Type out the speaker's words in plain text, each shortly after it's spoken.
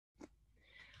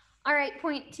All right,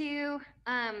 point two.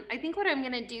 I think what I'm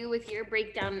gonna do with your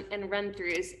breakdown and run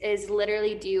throughs is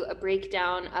literally do a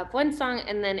breakdown of one song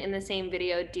and then in the same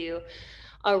video do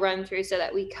a run through so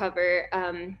that we cover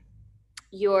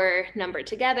your number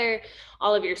together,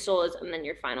 all of your solos, and then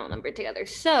your final number together.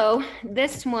 So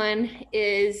this one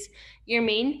is your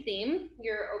main theme,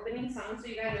 your opening song. So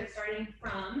you guys are starting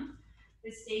from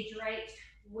the stage right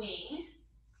wing.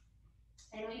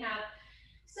 And we have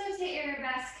saute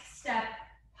arabesque, step,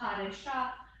 pas de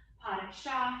chat, pas de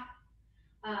chat.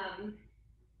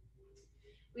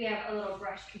 We have a little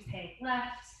brush coupe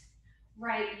left,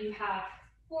 right. You have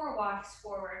 4 walks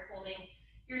forward, holding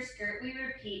your skirt. We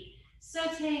repeat,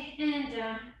 saute and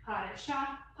down, pas de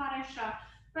chat,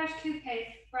 brush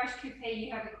coupe.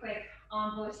 You have a quick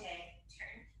embotte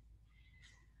turn.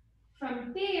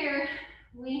 From there,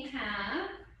 we have,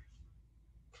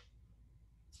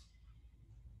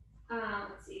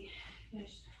 let's see,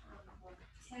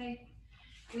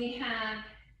 we have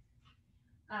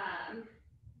a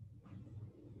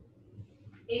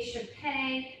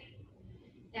chape,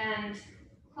 and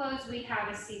close, we have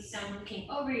a C-stone looking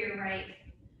over your right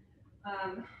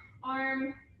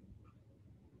arm,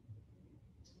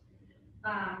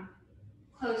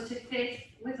 close to fifth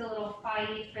with a little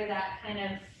faille for that kind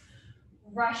of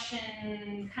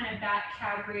Russian kind of back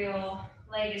cabriole,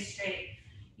 leg is straight.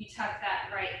 You tuck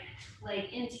that right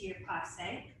leg into your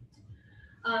passe.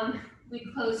 We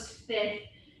close fifth.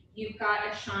 You've got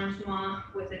a changement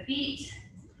with a beat,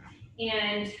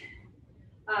 and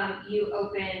you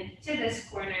open to this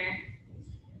corner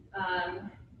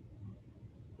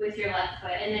with your left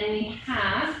foot. And then we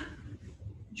have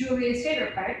Julia's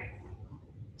favorite part.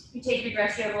 You take your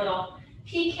dress, you have a little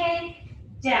piqué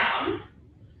down,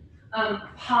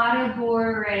 pas de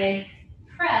bourrée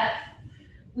prep.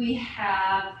 We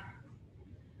have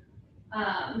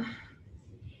an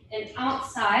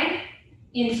outside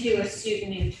into a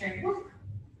soutenu turn,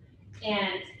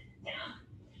 and down.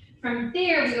 From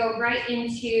there, we go right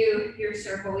into your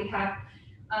circle. We have,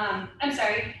 I'm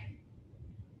sorry,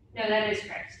 no, that is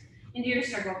correct. Into your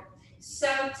circle.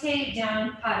 Saute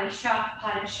down, pas de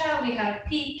chat. We have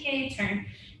piqué turn,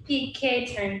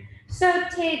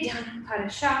 saute down, pas de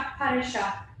chat,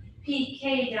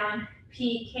 piqué down.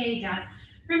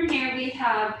 From here, we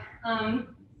have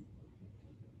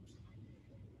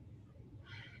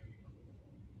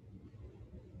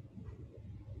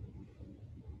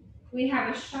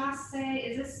a chasse.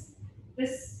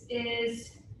 This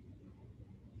is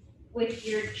with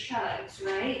your chugs,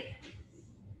 right?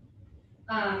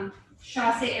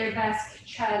 Chasse arabesque,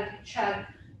 chug,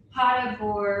 pas de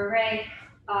bourrée,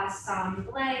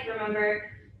 assemblée.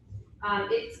 Remember,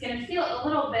 it's gonna feel a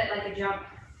little bit like a jump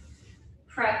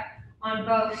prep on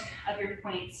both of your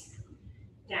points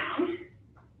down.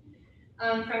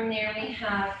 From there we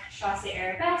have chasse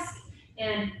arabesque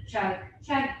and chug,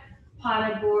 pas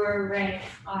de bourrée,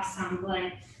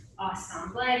 assemblée.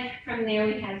 From there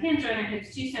we have hands on our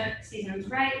hips, 2 seasons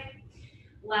right,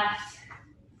 left,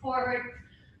 forward.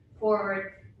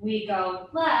 We go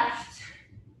left,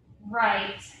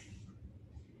 right,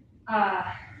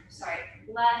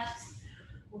 left,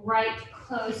 right,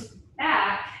 close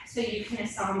back, so you can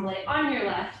assemble on your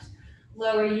left.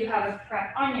 Lower, you have a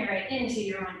prep on your right into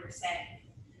your renversé.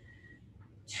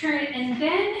 Turn, and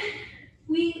then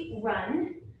we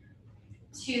run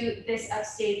to this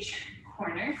upstage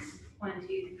corner. 1,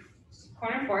 2,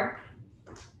 corner 4.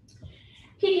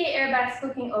 Piqué arabesque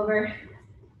looking over.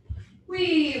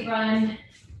 We run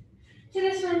to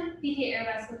this one, piqué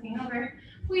arabesque looking over.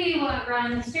 We will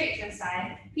run straight to the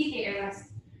side, piqué arabesque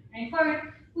running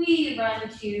forward. We run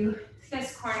to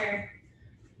this corner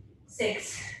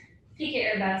 6, piqué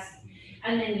arabesque,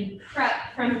 and then you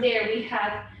prep. From there we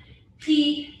have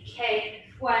piqué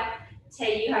fouette.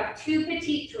 You have 2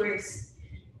 petite tours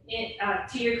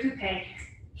to your coupe.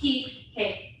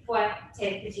 Piqué fouette,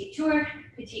 petite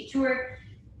tour,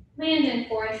 land in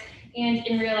 4th, and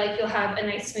in real life you'll have a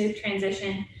nice smooth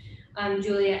transition.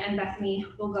 Julia and Bethany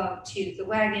will go to the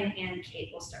wagon, and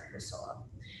Kate will start her solo.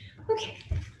 Okay.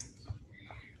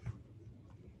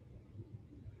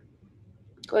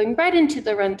 Going right into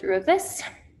the run through of this.